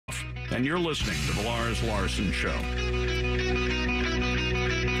and you're listening to the Lars Larson Show.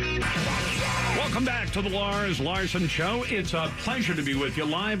 Welcome back to the Lars Larson Show. It's a pleasure to be with you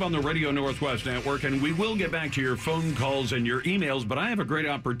live on the Radio Northwest Network, and we will get back to your phone calls and your emails, but I have a great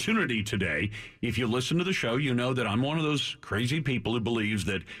opportunity today. If you listen to the show, you know that I'm one of those crazy people who believes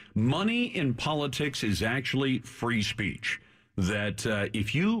that money in politics is actually free speech, that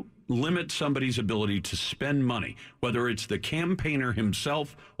if you limit somebody's ability to spend money, whether it's the campaigner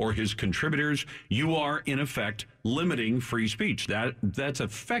himself or his contributors, you are in effect limiting free speech. That's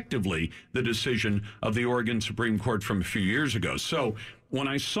effectively the decision of the Oregon Supreme Court from a few years ago. So when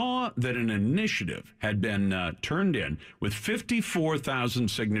I saw that an initiative had been turned in with 54,000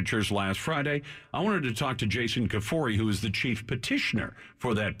 signatures last Friday, I wanted to talk to Jason Kafoury, who is the chief petitioner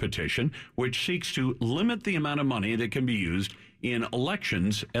for that petition, which seeks to limit the amount of money that can be used in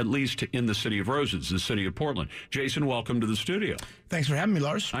elections, at least in the city of Roses, the city of Portland. Jason, welcome to the studio. Thanks for having me,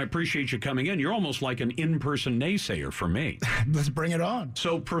 Lars. I appreciate you coming in. You're almost like an in-person naysayer for me. Let's bring it on.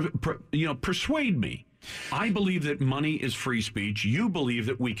 So, persuade me. I believe that money is free speech. You believe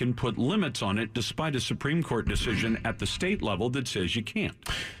that we can put limits on it despite a Supreme Court decision at the state level that says you can't.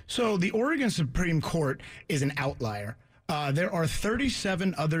 So the Oregon Supreme Court is an outlier. There are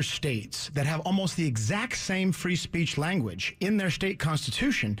 37 other states that have almost the exact same free speech language in their state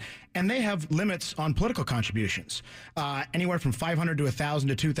constitution, and they have limits on political contributions, anywhere from $500 to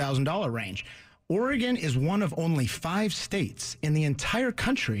 $1,000 to $2,000 range. Oregon is one of only 5 states in the entire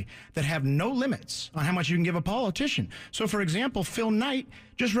country that have no limits on how much you can give a politician. So, for example, Phil Knight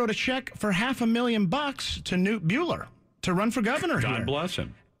just wrote a check for $500,000 to Newt Buehler to run for governor here. God bless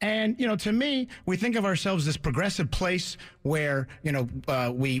him. And, to me, we think of ourselves as this progressive place where,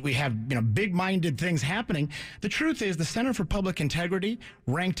 we have, big-minded things happening. The truth is the Center for Public Integrity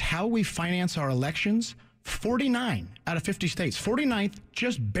ranked how we finance our elections 49 out of 50 states, 49th,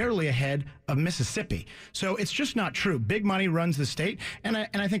 just barely ahead of Mississippi. So it's just not true. Big money runs the state, and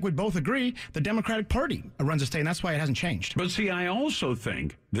I think we both agree the Democratic Party runs the state, and that's why it hasn't changed. But see, I also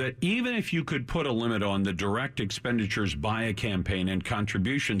think that even if you could put a limit on the direct expenditures by a campaign and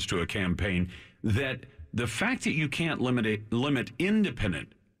contributions to a campaign, that the fact that you can't limit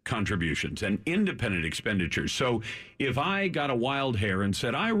independent contributions and independent expenditures. So if I got a wild hair and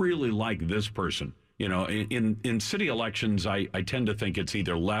said, I really like this person, in city elections, I tend to think it's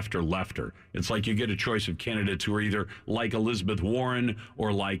either left or lefter. It's like you get a choice of candidates who are either like Elizabeth Warren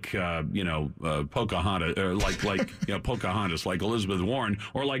or like, Pocahontas, or like Pocahontas, like Elizabeth Warren,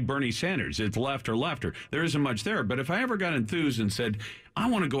 or like Bernie Sanders. It's left or lefter. There isn't much there. But if I ever got enthused and said, I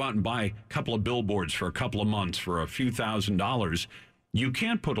want to go out and buy a couple of billboards for a couple of months for a few $1,000s, you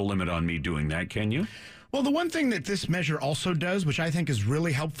can't put a limit on me doing that, can you? Well, the one thing that this measure also does, which I think is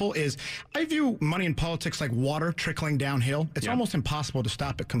really helpful, is I view money in politics like water trickling downhill. It's almost impossible to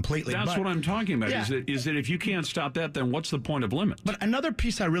stop it completely. That's what I'm talking about. Yeah. Is that if you can't stop that, then what's the point of limits? But another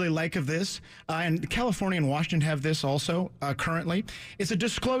piece I really like of this, and California and Washington have this also currently, it's a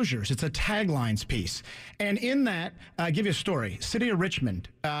disclosures. It's a taglines piece. And in that, I'll give you a story. City of Richmond,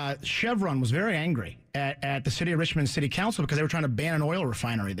 Chevron was very angry at the City of Richmond City Council because they were trying to ban an oil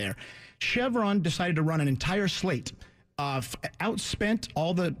refinery there. Chevron decided to run an entire slate, outspent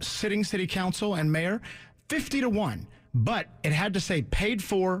all the sitting city council and mayor 50-1, but it had to say paid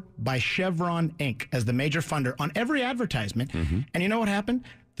for by Chevron Inc. as the major funder on every advertisement. Mm-hmm. And you know what happened?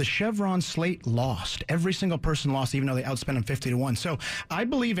 The Chevron slate lost. Every single person lost, even though they outspent them 50-1. So I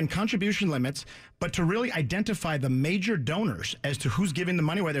believe in contribution limits, but to really identify the major donors as to who's giving the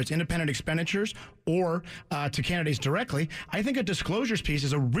money, whether it's independent expenditures or to candidates directly, I think a disclosures piece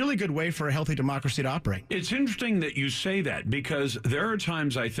is a really good way for a healthy democracy to operate. It's interesting that you say that, because there are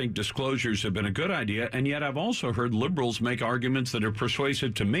times I think disclosures have been a good idea, and yet I've also heard liberals make arguments that are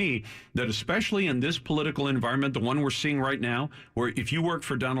persuasive to me, that especially in this political environment, the one we're seeing right now, where if you work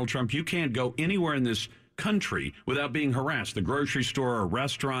for Donald Trump, you can't go anywhere in this country without being harassed. The grocery store, a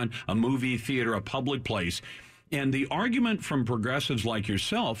restaurant, a movie theater, a public place. And the argument from progressives like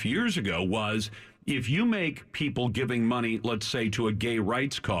yourself years ago was, if you make people giving money, let's say, to a gay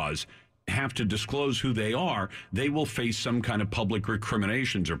rights cause, have to disclose who they are, they will face some kind of public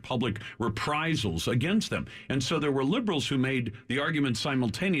recriminations or public reprisals against them. And so there were liberals who made the argument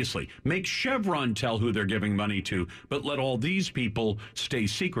simultaneously: make Chevron tell who they're giving money to, but let all these people stay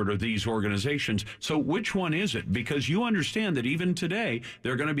secret, or these organizations. So which one is it? Because you understand that even today,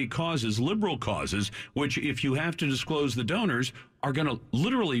 there are going to be causes, liberal causes, which if you have to disclose the donors, are going to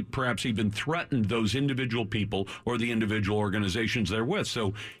literally perhaps even threaten those individual people or the individual organizations they're with.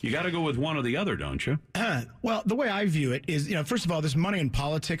 So you got to go with one or the other, don't you? Well, the way I view it is, first of all, this money in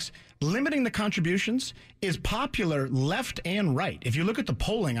politics, limiting the contributions is popular left and right. If you look at the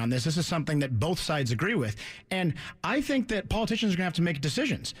polling on this is something that both sides agree with. And I think that politicians are going to have to make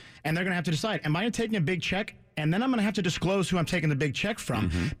decisions, and they're going to have to decide, am I taking a big check? And then I'm going to have to disclose who I'm taking the big check from.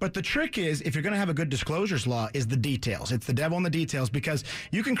 Mm-hmm. But the trick is, if you're going to have a good disclosures law, is the details. It's the devil in the details, because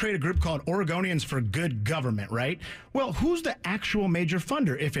you can create a group called Oregonians for Good Government, right? Well, who's the actual major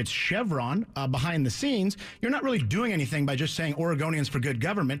funder? If it's Chevron behind the scenes, you're not really doing anything by just saying Oregonians for Good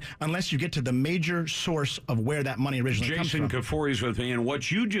Government unless you get to the major source of where that money originally comes from. Jason Kafoury's with me, and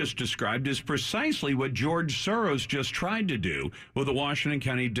what you just described is precisely what George Soros just tried to do with the Washington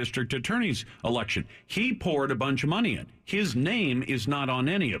County District Attorney's election. He poured a bunch of money in. His name is not on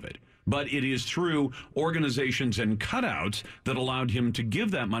any of it, but it is through organizations and cutouts that allowed him to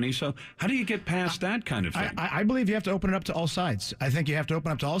give that money. So how do you get past that kind of thing? I believe you have to open it up to all sides. I think you have to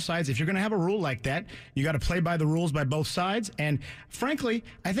open up to all sides. If you're going to have a rule like that, you got to play by the rules by both sides. And frankly,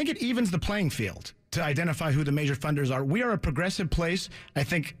 I think it evens the playing field to identify who the major funders are. We are a progressive place. I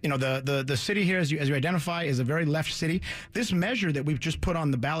think, the city here, as you identify, is a very left city. This measure that we've just put on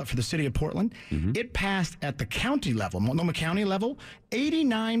the ballot for the city of Portland, it passed at the county level, Multnomah County level,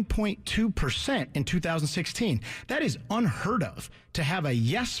 89.2% in 2016. That is unheard of, to have a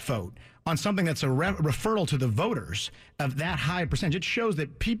yes vote on something that's a referral to the voters of that high percentage. It shows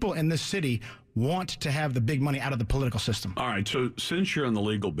that people in this city want to have the big money out of the political system. All right, so since you're in the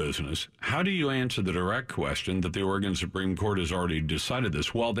legal business, how do you answer the direct question that the Oregon Supreme Court has already decided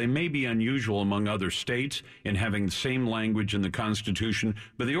this? While they may be unusual among other states in having the same language in the Constitution,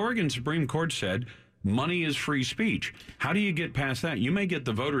 but the Oregon Supreme Court said money is free speech. How do you get past that? You may get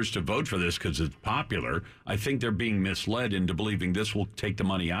the voters to vote for this because it's popular. I think they're being misled into believing this will take the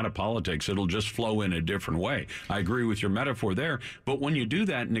money out of politics. It'll just flow in a different way. I agree with your metaphor there. But when you do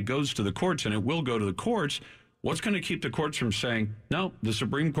that and it goes to the courts, and it will go to the courts, what's going to keep the courts from saying, no, the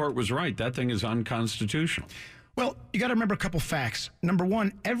Supreme Court was right, that thing is unconstitutional? Well, you got to remember a couple facts. Number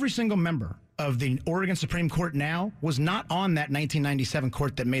one, every single member of the Oregon Supreme Court now was not on that 1997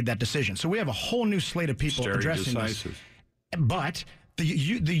 court that made that decision. So we have a whole new slate of people addressing this. But the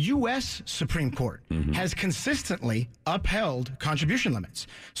U.S. Supreme Court has consistently upheld contribution limits.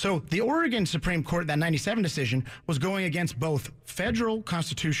 So the Oregon Supreme Court, that 97 decision, was going against both federal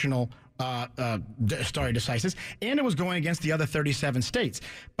constitutional decisis, and it was going against the other 37 states.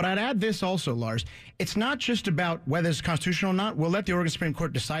 But I'd add this also, Lars. It's not just about whether it's constitutional or not. We'll let the Oregon Supreme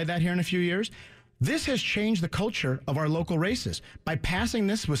Court decide that here in a few years. This has changed the culture of our local races. By passing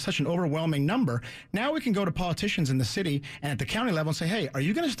this with such an overwhelming number, now we can go to politicians in the city and at the county level and say, hey, are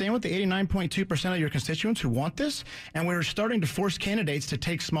you going to stand with the 89.2% of your constituents who want this? And we're starting to force candidates to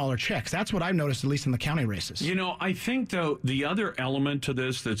take smaller checks. That's what I've noticed, at least in the county races. I think, though, the other element to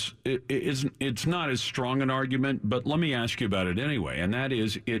this it's not as strong an argument, but let me ask you about it anyway, and that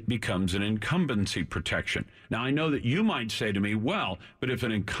is it becomes an incumbency protection. Now, I know that you might say to me, well, but if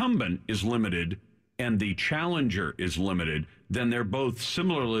an incumbent is limited and the challenger is limited, then they're both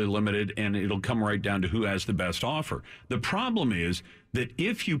similarly limited, and it'll come right down to who has the best offer. The problem is that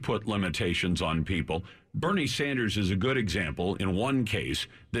if you put limitations on people, Bernie Sanders is a good example in one case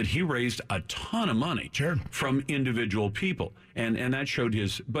that he raised a ton of money from individual people, and that showed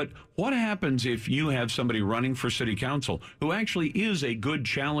his. But what happens if you have somebody running for city council who actually is a good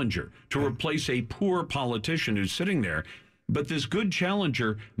challenger to replace a poor politician who's sitting there? But this good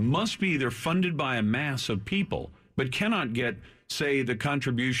challenger must be either funded by a mass of people, but cannot get, say, the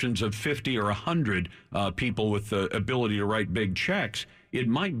contributions of 50 or 100 people with the ability to write big checks. It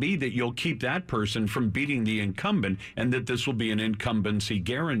might be that you'll keep that person from beating the incumbent, and that this will be an incumbency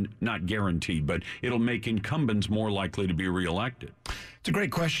not guaranteed, but it'll make incumbents more likely to be reelected. It's a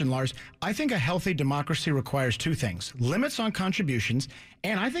great question, Lars. I think a healthy democracy requires two things: limits on contributions,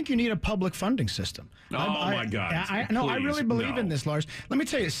 and I think you need a public funding system. My God. I really believe in this, Lars. Let me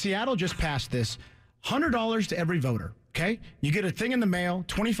tell you, Seattle just passed this. $100 to every voter. Okay, you get a thing in the mail,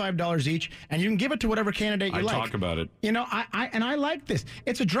 $25 each, and you can give it to whatever candidate you like. I talk about it. I like this.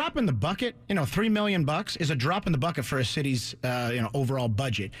 It's a drop in the bucket. $3 million is a drop in the bucket for a city's overall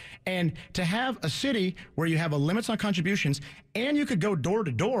budget. And to have a city where you have a limits on contributions, and you could go door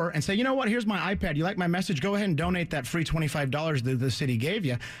to door and say, you know what, here's my iPad. You like my message? Go ahead and donate that free $25 that the city gave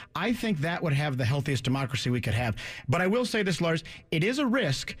you. I think that would have the healthiest democracy we could have. But I will say this, Lars, it is a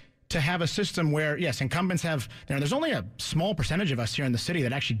risk to have a system where, yes, incumbents have, there's only a small percentage of us here in the city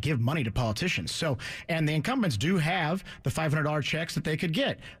that actually give money to politicians. So, and the incumbents do have the $500 checks that they could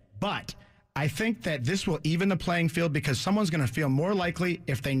get. But I think that this will even the playing field because someone's going to feel more likely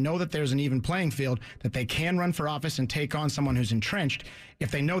if they know that there's an even playing field that they can run for office and take on someone who's entrenched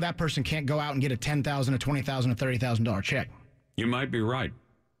if they know that person can't go out and get a $10,000, a $20,000, a $30,000 check. You might be right.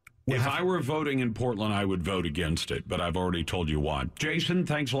 If I were voting in Portland, I would vote against it, but I've already told you why. Jason,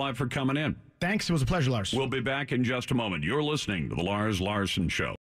 thanks a lot for coming in. Thanks. It was a pleasure, Lars. We'll be back in just a moment. You're listening to The Lars Larson Show.